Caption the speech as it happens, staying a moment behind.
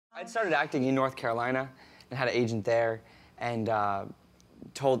I'd started acting in North Carolina and had an agent there, and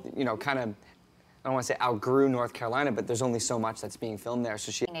told, you know, kind of, I don't want to say outgrew North Carolina, but there's only so much that's being filmed there.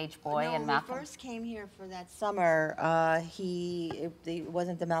 So she Teenage boy and Malcolm. Malcolm. When we first came here for that summer, it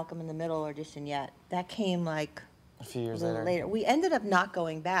wasn't the Malcolm in the Middle audition yet. That came like a few years later. We ended up not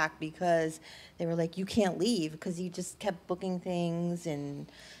going back because they were like, you can't leave, because he just kept booking things, and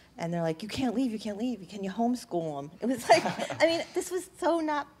they're like, you can't leave, can you homeschool him? It was like, I mean, this was so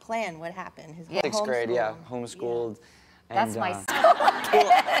not planned what happened. His sixth grade, yeah, homeschooled. Yeah. And, that's my school.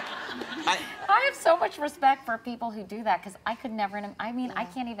 I have so much respect for people who do that, because I could never, I mean, I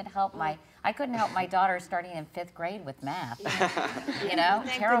can't even help I couldn't help my daughter starting in 5th grade with math. You know,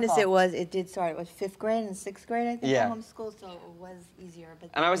 Thank terrible. goodness it did start. It was 5th grade and 6th grade, I think, yeah. homeschool, so it was easier. But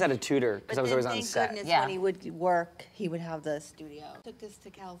and I always had a tutor, because I was always on set. Thank goodness when he would work, he would have the studio. Took us to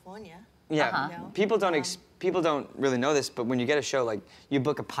California. Yeah, you know? people don't really know this, but when you get a show, like, you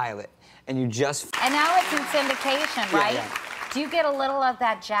book a pilot, and you just... And now it's in syndication, right? Yeah. Do you get a little of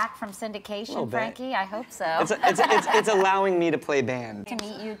that Jack from syndication, Frankie? I hope so. It's allowing me to play band. To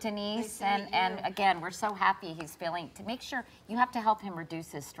meet you, Denise, and again, we're so happy he's feeling, to make sure, you have to help him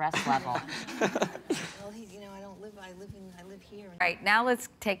reduce his stress level. Well, you know, I live here. All right, now let's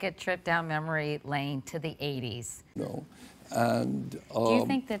take a trip down memory lane to the 80s. No, and do you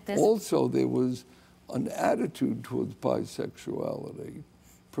think that this... also there was an attitude towards bisexuality,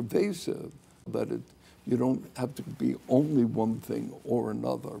 pervasive, that you don't have to be only one thing or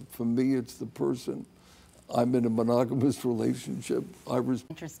another. For me, it's the person. I'm in a monogamous relationship.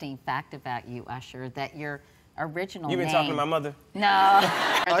 Interesting fact about you, Usher, that your original You've been name... talking to my mother? No.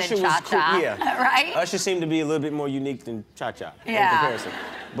 Usher was cool, yeah. Right? Usher seemed to be a little bit more unique than Cha-Cha in comparison.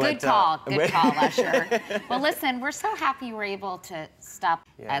 Good call, Usher. Well, listen, we're so happy you were able to stop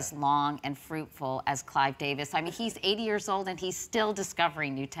as long and fruitful as Clive Davis. I mean, he's 80 years old and he's still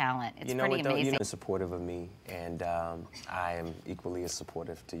discovering new talent. It's pretty amazing. You're supportive of me, and I am equally as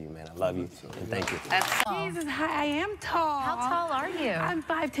supportive to you, man. I love you, and thank you. Jesus, hi, I am tall. How tall are you? I'm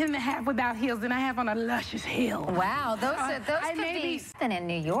 5'10.5" without heels, and I have on a luscious heel. Wow, those could be something in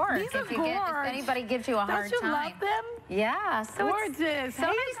New York. These are if anybody gives you a hard time. Don't you love them? Yeah, so gorgeous. So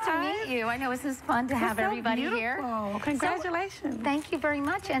nice to meet you. I know this is fun to have everybody here. Congratulations. So, thank you very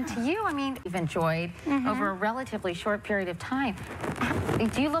much. And to you, I mean, you've enjoyed over a relatively short period of time.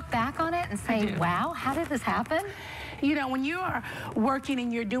 Do you look back on it and say, wow, how did this happen? You know, when you're working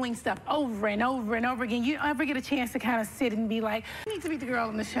and you're doing stuff over and over and over again, you don't ever get a chance to kind of sit and be like, I need to meet the girl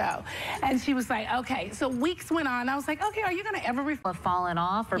on the show. And she was like, okay. So weeks went on. I was like, okay, are you going to ever have fallen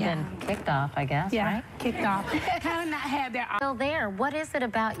off or been kicked off, I guess, right? Kicked off. Kind of not had their... Still there. What is it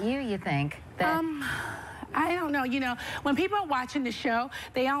about you think, that... I don't know. You know, when people are watching the show,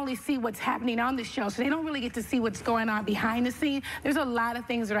 they only see what's happening on the show, so they don't really get to see what's going on behind the scene. There's a lot of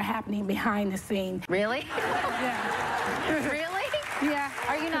things that are happening behind the scene. Really? Yeah. Really? Yeah.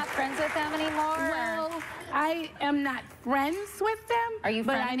 Are you not friends with them anymore? Well, I am not friends with them. Are you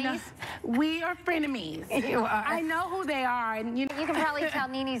frenemies? We are frenemies. You are. I know who they are. And you can probably tell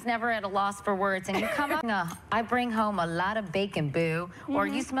Nene's never at a loss for words. And you come up, I bring home a lot of bacon, boo. Or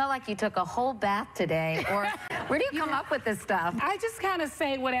you smell like you took a whole bath today. Or where do you come up with this stuff? I just kind of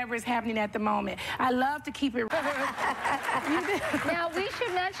say whatever is happening at the moment. I love to keep it. Now, we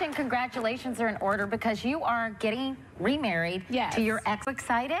should mention congratulations are in order because you are getting remarried to your ex.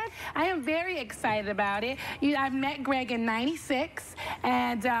 Excited? I am very excited about it. I've met Greg in '96,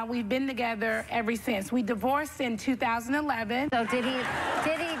 and we've been together ever since. We divorced in 2011. So did he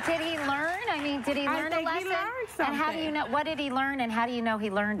learn? I mean, did he learn a lesson? He learned something. And how do you know? What did he learn? And how do you know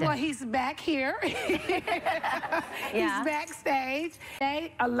he learned it? Well, he's back here. He's backstage.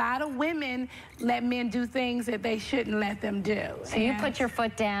 A lot of women let men do things that they shouldn't let them do. So you put your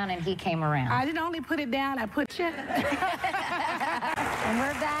foot down, and he came around. I didn't only put it down. I put it. And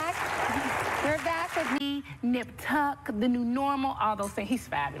we're back. We're back with me, Nip Tuck, the new normal, all those things. He's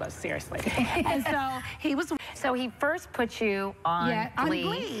fabulous, seriously. And so he was. So he first put you on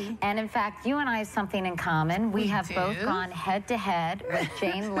Glee. And in fact, you and I have something in common. We have both gone head to head with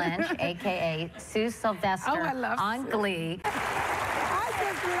Jane Lynch, aka Sue Sylvester, on Glee.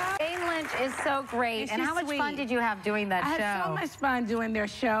 Jane Lynch is so great. And how much fun did you have doing that show? I had so much fun doing their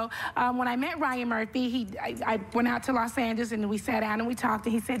show. When I met Ryan Murphy, I went out to Los Angeles and we sat down and we talked,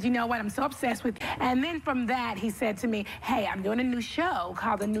 and he said, you know what, I'm so obsessed with you. And then from that, he said to me, hey, I'm doing a new show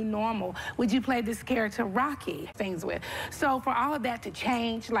called The New Normal. Would you play this character, Rocky? Things with. So for all of that to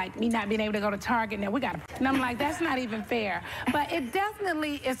change, like me not being able to go to Target, now we got to, and I'm like, that's not even fair. But it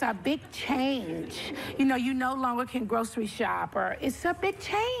definitely is a big change. You know, you no longer can grocery shop, or it's a big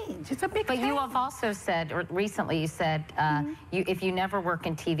change. It's a big But you have also said, or recently you said, if you never work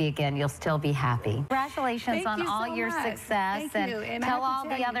in TV again, you'll still be happy. Congratulations on all your success. And tell all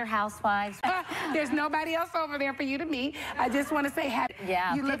the other housewives. There's nobody else over there for you to meet. I just want to say happy.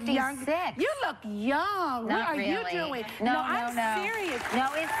 Yeah, you look 56. young. You look young. What are you doing? No, I'm serious. No,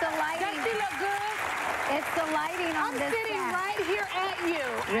 it's the lighting. Does she look good? It's the lighting on this I'm sitting right here at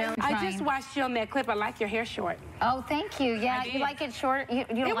you. Really I just watched you on that clip. I like your hair short. Oh, thank you. Yeah, you like it short? You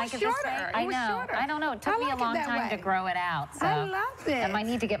don't like it this way? I know. I don't know. It took me a long time to grow it out. So I love it. I might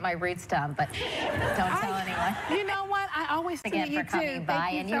need to get my roots done, but don't tell anyone. You know what? I always Again for coming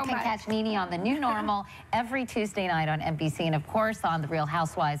by, and you can catch Nene on The New Normal every Tuesday night on NBC, and of course on The Real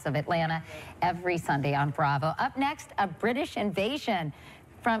Housewives of Atlanta every Sunday on Bravo. Up next, a British invasion.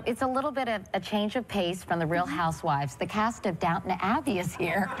 It's a little bit of a change of pace from The Real Housewives. The cast of Downton Abbey is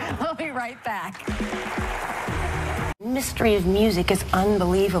here. We'll be right back. Mystery of music is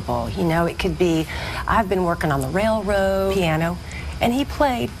unbelievable. You know, it could be, I've been working on the railroad, piano, and he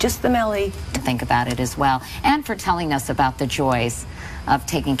played just the melody. To think about it as well, and for telling us about the joys of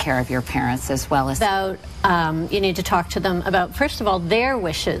taking care of your parents as well as... You need to talk to them about, first of all, their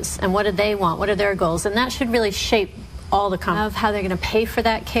wishes and what do they want, what are their goals, and that should really shape all the of how they're going to pay for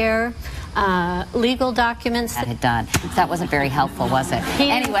that care, legal documents. That had done. That wasn't very helpful, was it? He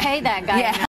didn't pay that guy. Yeah.